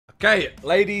Okay,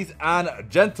 ladies and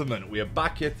gentlemen, we are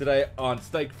back here today on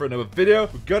Stake for another video.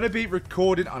 We're going to be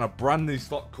recording on a brand new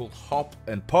slot called Hop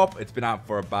and Pop. It's been out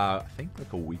for about, I think,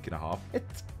 like a week and a half.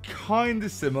 It's kind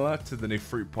of similar to the new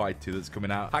Fruit Pie 2 that's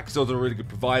coming out. Hacksaw's a really good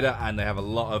provider, and they have a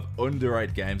lot of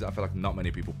underrated games I feel like not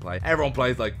many people play. Everyone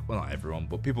plays, like, well, not everyone,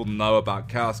 but people know about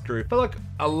Chaos Crew. But like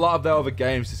a lot of their other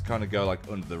games just kind of go like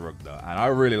under the rug though, and I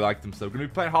really like them. So we're going to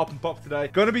be playing Hop and Pop today.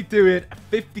 Going to be doing a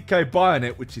 50k buy on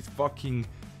it, which is fucking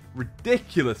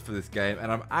ridiculous for this game,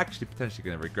 and I'm actually potentially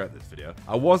going to regret this video.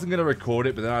 I wasn't going to record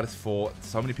it, but then I just thought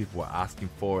so many people were asking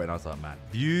for it, and I was like, man,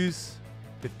 views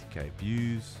 50k,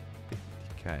 views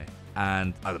 50k,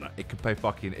 and I don't know, it can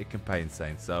pay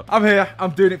insane. So I'm here,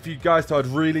 I'm doing it for you guys, so I'd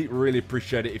really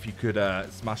appreciate it if you could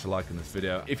smash a like on this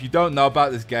video. If you don't know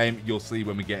about this game, you'll see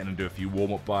when we get in and do a few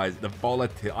warm-up buys. The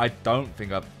volatility, I don't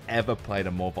think I've ever played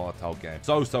a more volatile game.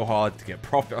 So hard to get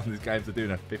profit on these games. So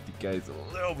doing a 50k is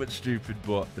a little bit stupid,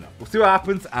 but you know, we'll see what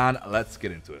happens, and let's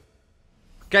get into it.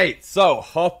 Okay, so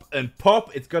Hop and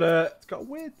Pop. It's got a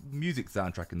weird music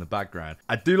soundtrack in the background.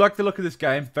 I do like the look of this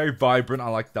game. Very vibrant. I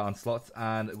like dance slots,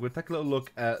 and we'll take a little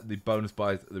look at the bonus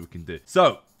buys that we can do.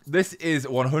 So this is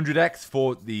 100x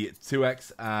for the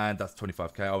 2x, and that's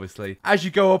 25k, obviously. As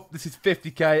you go up, this is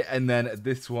 50k, and then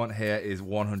this one here is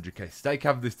 100k. Stake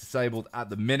have this disabled at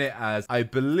the minute, as I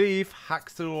believe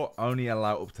Hacksaw only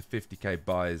allow up to 50k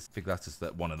buys. I think that's just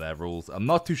one of their rules. I'm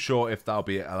not too sure if that'll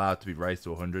be allowed to be raised to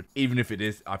 100. Even if it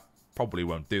is, I probably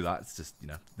won't do that. It's just, you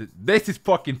know, this is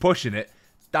fucking pushing it.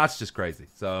 That's just crazy.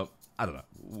 So I don't know.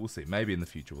 We'll see. Maybe in the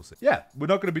future, we'll see. Yeah, we're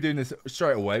not going to be doing this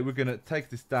straight away. We're going to take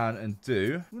this down and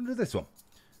we're going to do this one.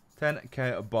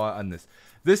 10k a buy on this.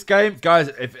 This game, guys,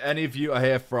 if any of you are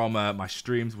here from my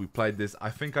streams, we played this.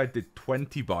 I think I did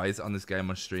 20 buys on this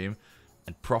game on stream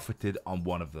and profited on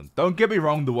one of them. Don't get me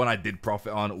wrong. The one I did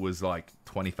profit on was like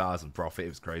 20,000 profit. It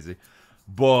was crazy.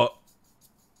 But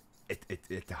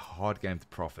it's a hard game to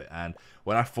profit. And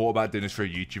when I thought about doing this for a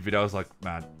YouTube video, I was like,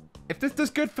 man, if this does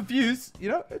good for views, you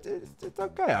know, it's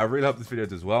okay. I really hope this video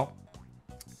does well.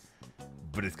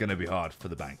 But it's going to be hard for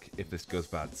the bank if this goes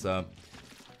bad. So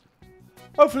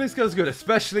hopefully this goes good,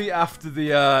 especially after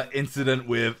the incident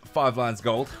with 5 Lions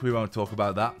Gold. We won't talk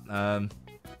about that.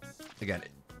 Again,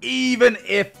 even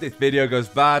if this video goes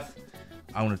bad,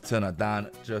 I'm going to turn that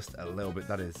down just a little bit.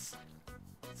 It's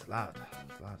loud.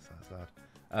 It's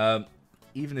loud.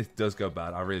 Even if it does go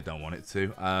bad, I really don't want it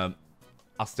to. I'll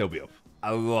still be up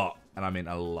a lot, and I mean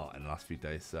a lot, in the last few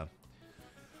days. So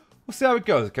we'll see how it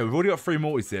goes. Okay, we've already got 3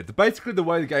 multis here. Basically, the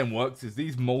way the game works is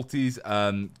these multis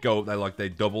they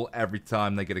double every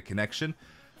time they get a connection.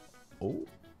 Oh,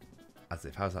 as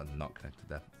if, how's that not connected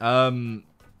there? And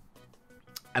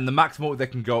the max multi they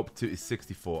can go up to is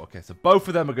 64. Okay, so both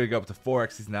of them are going to go up to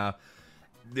 4x's now.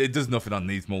 It does nothing on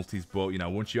these multis, but you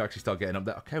know, once you actually start getting up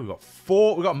there, okay,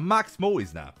 we've got max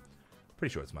multis now.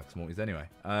 Pretty sure it's max multis anyway.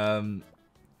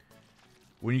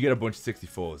 When you get a bunch of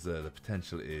 64s, the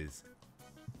potential is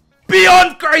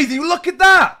beyond crazy. Look at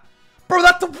that, bro.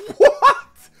 That's what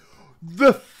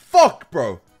the fuck,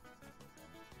 bro.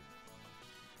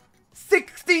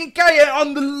 16k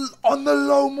on the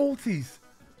low multis.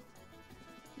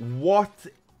 What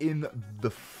in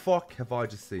the fuck have I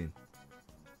just seen?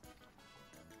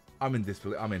 I'm in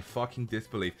disbelief. I'm in fucking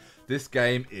disbelief. This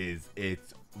game it's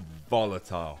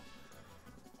volatile.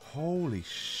 Holy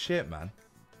shit, man.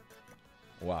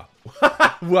 Wow.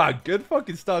 Wow, good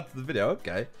fucking start to the video.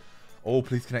 Okay. Oh,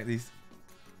 please connect these.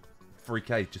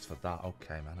 3k just for that.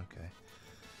 Okay, man. Okay.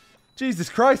 Jesus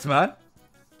Christ, man.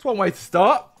 It's one way to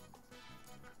start.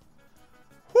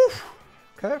 Whew.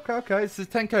 Okay. This is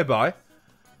 10k buy.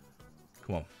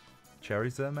 Come on.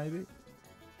 Cherries there, maybe?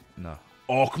 No.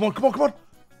 Oh, come on.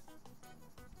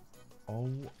 Oh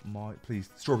my, please.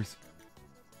 Strawberries.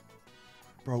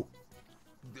 Bro.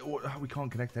 We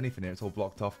can't connect anything here. It's all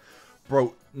blocked off.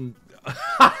 Bro.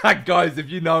 Guys, if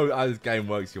you know how this game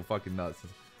works, you're fucking nuts.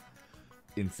 It's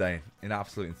insane. In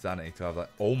absolute insanity to have that.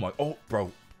 Oh my. Oh,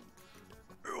 bro.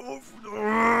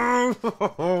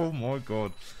 Oh my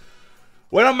god.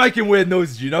 When I'm making weird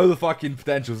noises, you know the fucking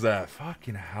potential's there.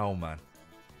 Fucking hell, man.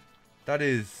 That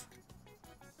is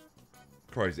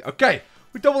crazy. Okay.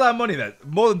 We double our money then.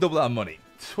 More than double our money.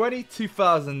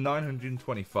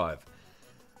 22,925.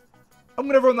 I'm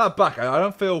going to run that back. I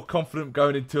don't feel confident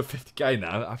going into a 50k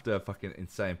now after a fucking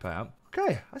insane payout.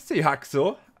 Okay, I see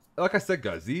Hacksaw. Like I said,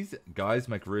 guys, these guys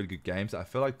make really good games that I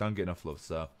feel like don't get enough love.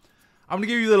 So I'm going to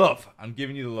give you the love. I'm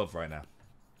giving you the love right now.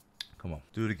 Come on,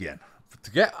 do it again.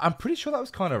 I'm pretty sure that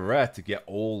was kind of rare to get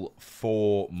all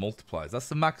 4 multipliers. That's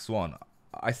the max one.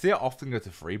 I see it often go to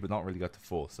 3, but not really go to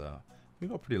 4. So we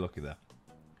got pretty lucky there.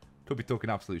 Could be talking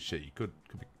absolute shit. You could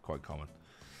be quite common.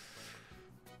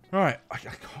 Right, I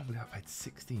can't believe I paid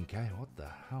 16k. What the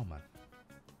hell, man?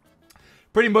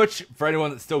 Pretty much, for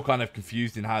anyone that's still kind of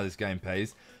confused in how this game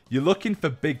pays, you're looking for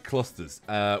big clusters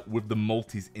with the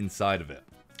multis inside of it.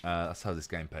 That's how this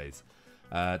game pays.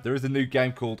 There is a new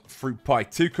game called Fruit Pie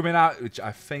 2 coming out, which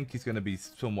I think is going to be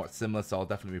somewhat similar, so I'll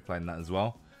definitely be playing that as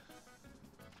well.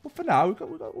 But for now,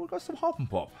 we've got some hop and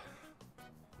pop.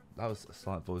 That was a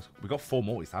slight voice. We got 4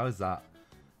 multis. How is that?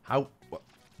 How? What?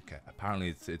 Okay, apparently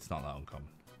it's not that uncommon.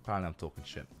 Apparently I'm talking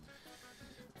shit.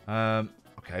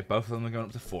 Okay, both of them are going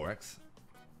up to 4x.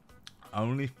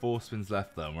 Only 4 spins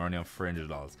left though, and we're only on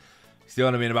 $300. See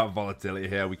what I mean about volatility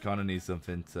here? We kind of need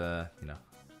something to, you know,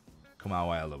 come our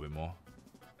way a little bit more.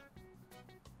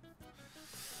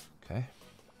 Okay.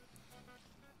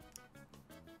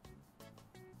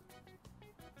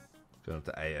 Going up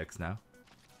to 8x now.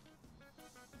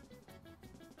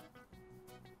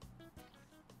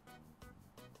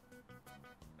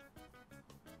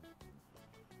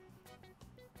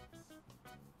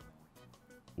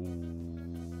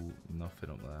 Ooh, nothing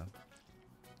up there.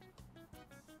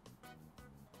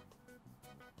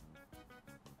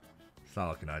 It's not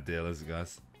looking ideal, is it,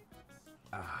 guys?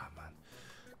 Ah, man.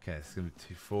 Okay, it's going to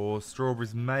be 2-4.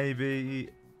 Strawberries, maybe.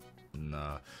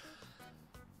 No.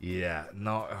 Yeah,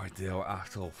 not ideal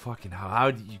at all. Fucking hell.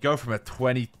 How do you go from a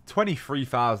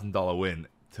 $23,000 win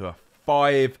to a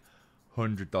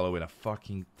 $500 win? A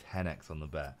fucking 10x on the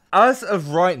bet. As of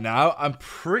right now, I'm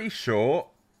pretty sure,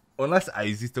 unless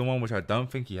AZ's done one, which I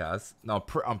don't think he has. No,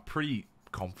 I'm pretty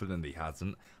confident he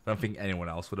hasn't. I don't think anyone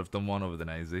else would have done one other than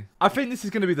AZ. I think this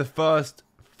is going to be the first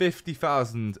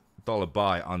 $50,000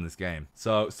 buy on this game.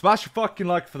 So, smash a fucking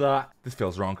like for that. This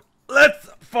feels wrong. Let's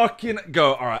fucking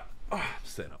go. All right. Oh, I'm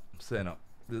sitting up. I'm sitting up.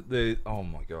 Oh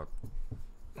my god.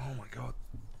 Oh my god.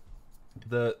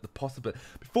 The possibility.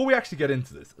 Before we actually get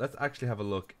into this, let's actually have a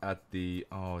look at the.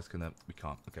 Oh, it's gonna. We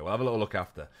can't. Okay, we'll have a little look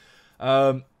after.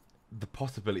 The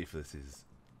possibility for this is.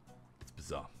 It's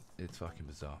bizarre. It's fucking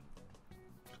bizarre.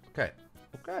 Okay.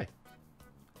 Okay.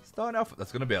 Starting off.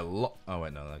 That's gonna be a lot. Oh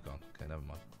wait, no, they're gone. Okay, never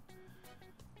mind.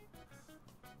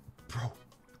 Bro,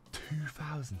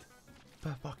 2,000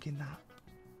 for fucking that.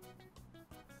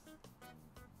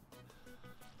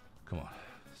 Come on.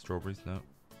 Strawberries? No.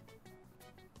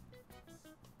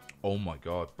 Oh my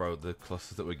god, bro. The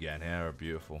clusters that we're getting here are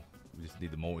beautiful. We just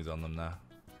need the multis on them now.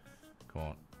 Come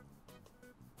on.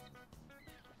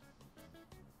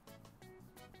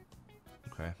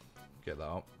 Okay. Get that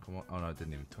up. Come on. Oh no, I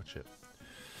didn't even touch it.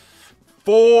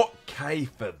 4k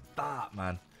for that,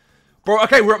 man. Bro,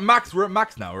 okay, we're at max. We're at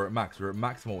max now. We're at max. We're at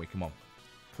max multi. Come on.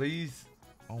 Please.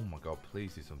 Oh my god,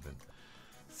 please do something.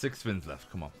 6 spins left.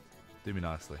 Come on. Do me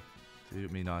nicely. Do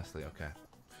me nicely. Okay.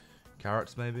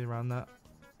 Carrots maybe around that?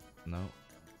 No.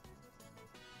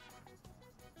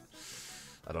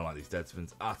 I don't like these dead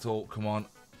spins at all. Come on.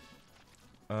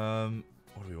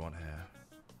 What do we want here?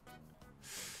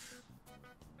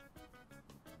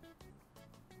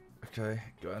 Okay,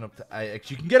 going up to 8x.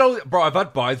 You can get all. Bro, I've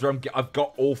had buys where I've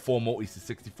got all 4 multis to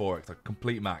 64x, like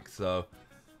complete max. So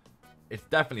it's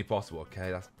definitely possible.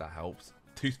 Okay, that helps.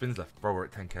 2 spins left, bro. We're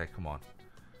at 10k. Come on,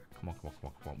 come on, come on, come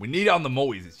on, come on. We need it on the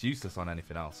multis. It's useless on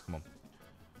anything else. Come on.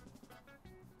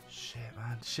 Shit,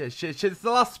 man. Shit, shit, shit. It's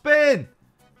the last spin.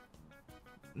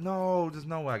 No, there's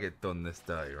no way I get done this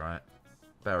day, right?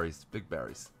 Berries, big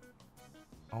berries.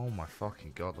 Oh my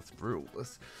fucking god, that's brutal.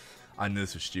 I knew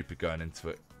this was stupid going into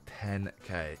it.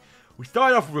 10k. We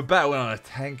started off with a bet, went on a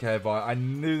 10k buy. I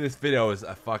knew this video was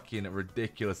a fucking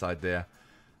ridiculous idea.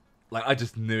 Like, I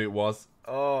just knew it was.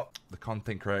 Oh, the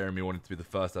content creator in me wanted to be the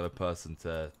first ever person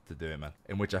to do it, man.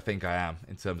 In which I think I am,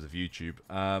 in terms of YouTube.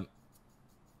 That's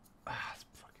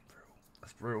fucking brutal.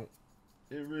 That's brutal.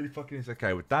 It really fucking is.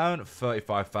 Okay, we're down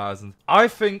 35,000. I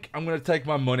think I'm gonna take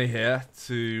my money here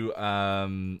to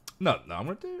I'm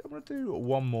gonna do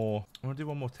one more. I'm gonna do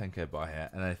one more 10k buy here,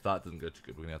 and then if that doesn't go too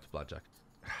good, we're gonna have to blackjack.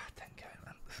 10k,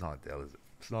 man. It's not ideal, is it?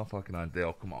 It's not fucking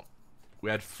ideal. Come on. We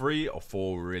had 3 or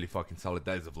 4 really fucking solid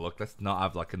days of luck. Let's not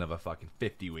have like another fucking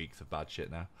 50 weeks of bad shit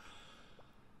now.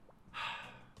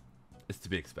 It's to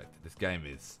be expected. This game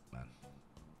is, man.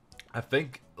 I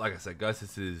think, like I said, guys,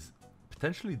 this is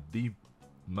potentially the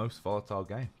most volatile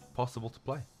game possible to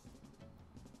play.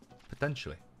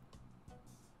 Potentially.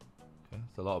 Okay,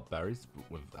 it's a lot of berries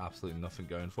with absolutely nothing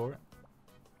going for it.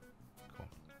 Cool.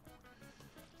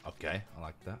 Okay, I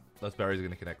like that. Those berries are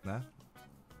going to connect now.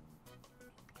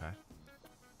 Okay.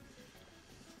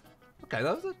 Okay,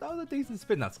 that was a decent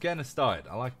spin. That's getting us started.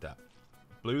 I like that.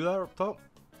 Blue there up top?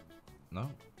 No?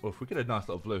 Well, if we get a nice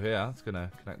little blue here, that's going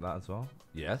to connect that as well.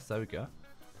 Yes, there we go.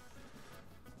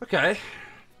 Okay.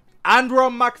 And we're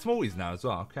on max multis now as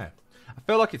well. Okay. I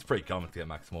feel like it's pretty common to get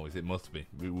max multis. It must be.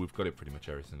 We've got it pretty much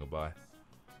every single buy.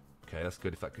 Okay, that's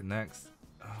good if that connects.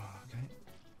 Oh, okay.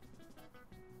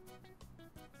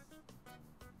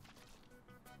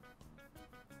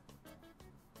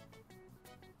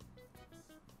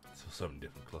 So many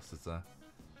different clusters there.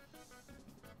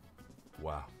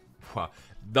 Wow. Wow.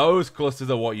 Those clusters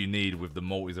are what you need with the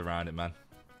multis around it, man.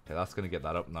 Okay, that's going to get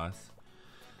that up nice.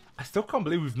 I still can't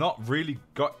believe we've not really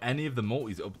got any of the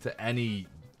multis up to any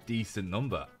decent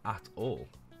number at all.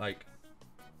 Like,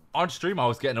 on stream, I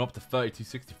was getting up to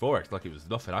 3264x like it was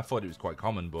nothing. I thought it was quite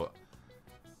common, but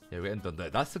yeah, we haven't done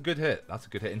that. That's a good hit. That's a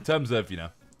good hit. In terms of, you know,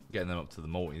 getting them up to the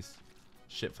multis.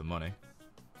 Shit for money.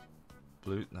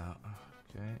 Blue, no.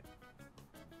 Okay.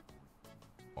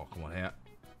 Oh, come on here.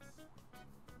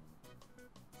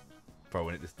 Bro,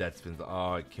 when it just dead spins,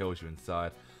 oh, it kills you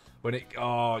inside. When it,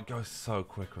 oh, it goes so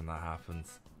quick when that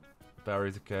happens.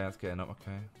 Berries, okay, that's getting up,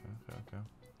 okay. Okay.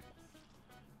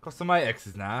 Got some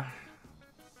 8x's now.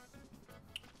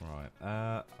 Right,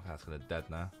 that's gonna dead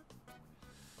now.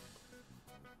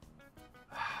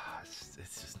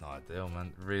 It's just not ideal, man.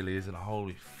 It really isn't.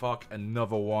 Holy fuck,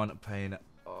 another one paying.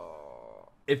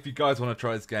 If you guys want to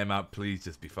try this game out, please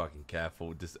just be fucking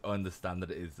careful. Just understand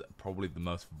that it is probably the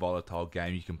most volatile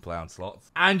game you can play on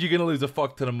slots. And you're going to lose a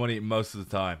fuck ton of money most of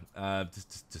the time.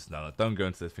 Just know that. Don't go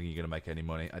into this thinking you're going to make any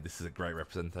money. This is a great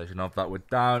representation of that. We're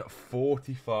down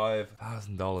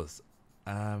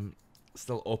 $45,000.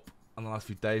 Still up on the last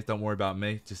few days. Don't worry about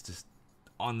me. Just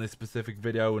on this specific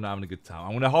video, we're not having a good time.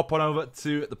 I'm going to hop on over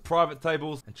to the private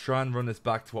tables and try and run this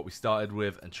back to what we started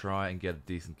with and try and get a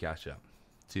decent cash out.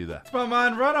 To there. It's my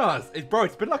man Runners. Bro,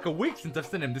 it's been like a week since I've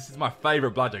seen him. This is my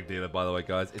favorite blackjack dealer, by the way,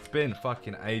 guys. It's been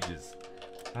fucking ages.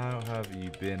 How have you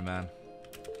been, man?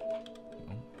 Oh,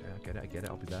 okay, I get it.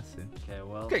 I'll be there soon. Okay,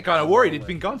 well. Get kind of worried. He'd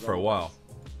been gone for a while.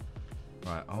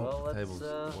 Right. Oh, well, tables.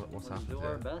 What's happening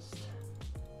here? Best.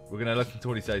 We're gonna listen to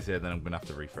what he says here, then I'm gonna have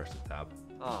to refresh the tab.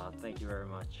 Oh, thank you very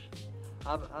much.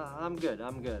 I'm good.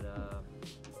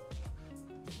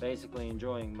 Basically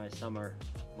enjoying my summer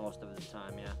most of the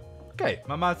time. Yeah. Okay,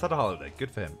 my man's had a holiday. Good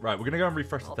for him. Right, we're going to go and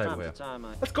refresh the table here.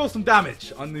 Let's cause some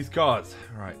damage on these cards.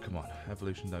 All right, come on.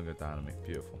 Evolution, don't go down on me.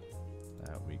 Beautiful.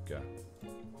 There we go.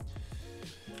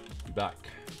 Be back.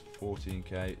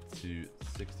 14k to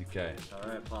 60k. All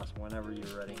right, Foss, whenever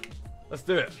you're ready. Let's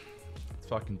do it. Let's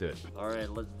fucking do it. All right,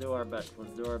 let's do our best.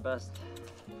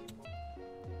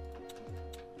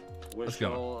 Wish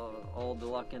all the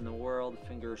luck in the world.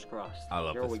 Fingers crossed. I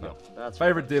love this. Here we go. That's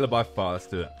favorite dealer by far. Let's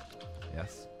do it.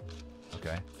 Yes.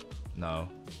 Okay. No.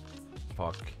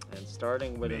 Fuck. And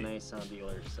starting with an ace on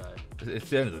dealer's side. It's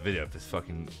the end of the video if this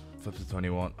fucking flips to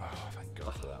 21. Oh, thank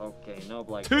God for that. Okay, no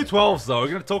black. 2 12s though. We're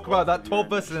going to talk about that. 12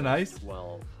 versus an ace.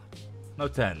 12. No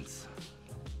 10s.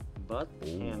 But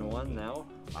hand one now.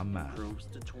 I'm mad. Proves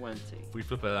to 20. We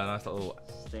flip it a nice little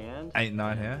stand. 8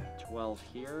 9 here. 12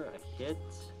 here. A hit.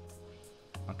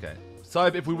 Okay.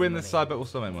 Side, if we win this side bet, we'll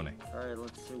still make money. Alright,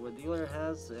 let's see what dealer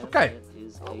has. Okay. We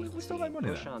still make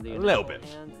money there. A little bit.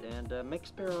 And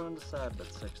mixed pair on the side,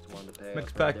 but 6 to 1 to pay.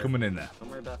 Mixed pair coming in there. Don't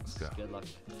worry about this. Good luck.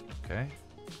 Okay.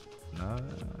 No.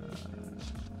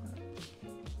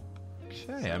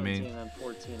 Okay, I mean. 17 and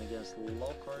 14 against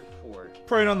low card 4.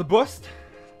 Praying on the bust.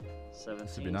 17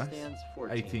 this would be nice. Stands,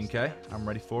 14 18k. Stands. I'm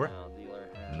ready for it. Now dealer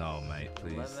has no, mate,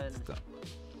 please. 11,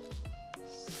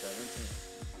 17.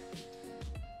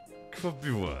 Could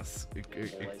be worse. It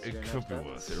could be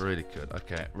worse. It really could.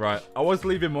 Okay, right. I was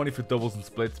leaving money for doubles and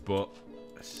splits, but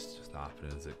it's just not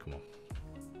happening, is it? Come on.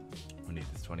 We need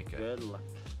this 20k. Good luck.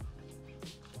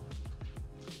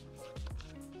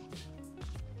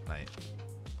 Mate.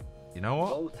 You know what?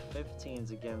 Both 15s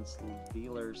against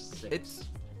dealer 6. It's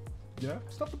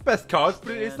not the best cards,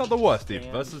 but it's not the worst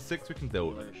either. Versus 6 we can deal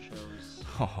with it.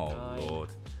 Oh, 9, Lord.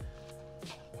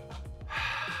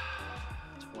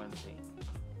 20.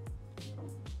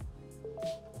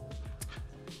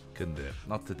 Couldn't do it.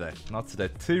 Not today. Not today.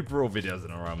 2 brawl videos in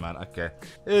a row, man. Okay.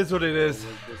 It is what it is.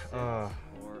 Or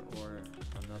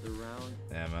another round.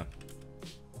 Yeah, man.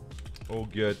 All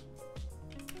good.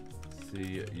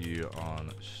 See you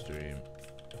on stream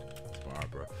tomorrow,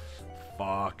 bro.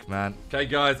 Fuck, man. Okay,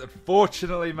 guys.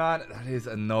 Unfortunately, man, that is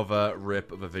another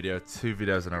rip of a video. 2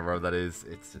 videos in a row. That is,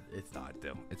 it's not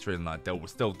ideal. It's really not ideal. We're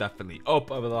still definitely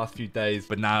up over the last few days,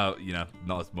 but now, you know,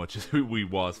 not as much as we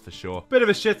was for sure. Bit of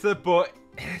a shitter, but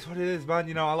it is what it is, man.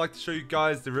 You know, I like to show you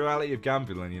guys the reality of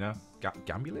gambling. You know,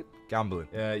 gambling. gambling.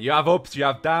 You have ups, you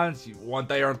have downs. One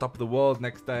day you're on top of the world,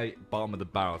 next day bottom of the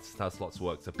barrel. That's how slots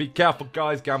work. So be careful,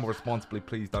 guys. Gamble responsibly.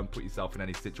 Please don't put yourself in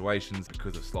any situations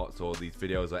because of slots or these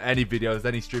videos or any videos,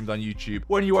 any streams on YouTube.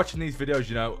 When you're watching these videos,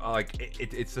 you know, like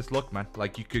it's just luck, man.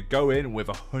 Like you could go in with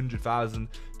 100,000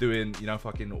 doing, you know,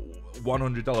 fucking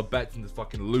 $100 bets and just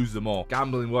fucking lose them all.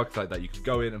 Gambling works like that. You could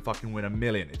go in and fucking win $1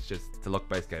 million. It's a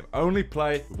luck-based game. Only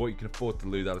play with what you can afford to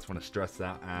lose. I just want to stress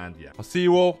that. And yeah, I'll see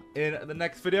you all in the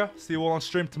next video. See you all on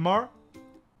stream tomorrow.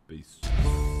 Peace.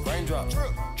 Raindrop,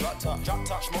 drop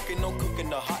top, smoking, no cooking,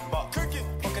 the hot pot, cooking,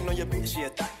 fucking on your bitch, yeah,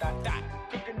 that.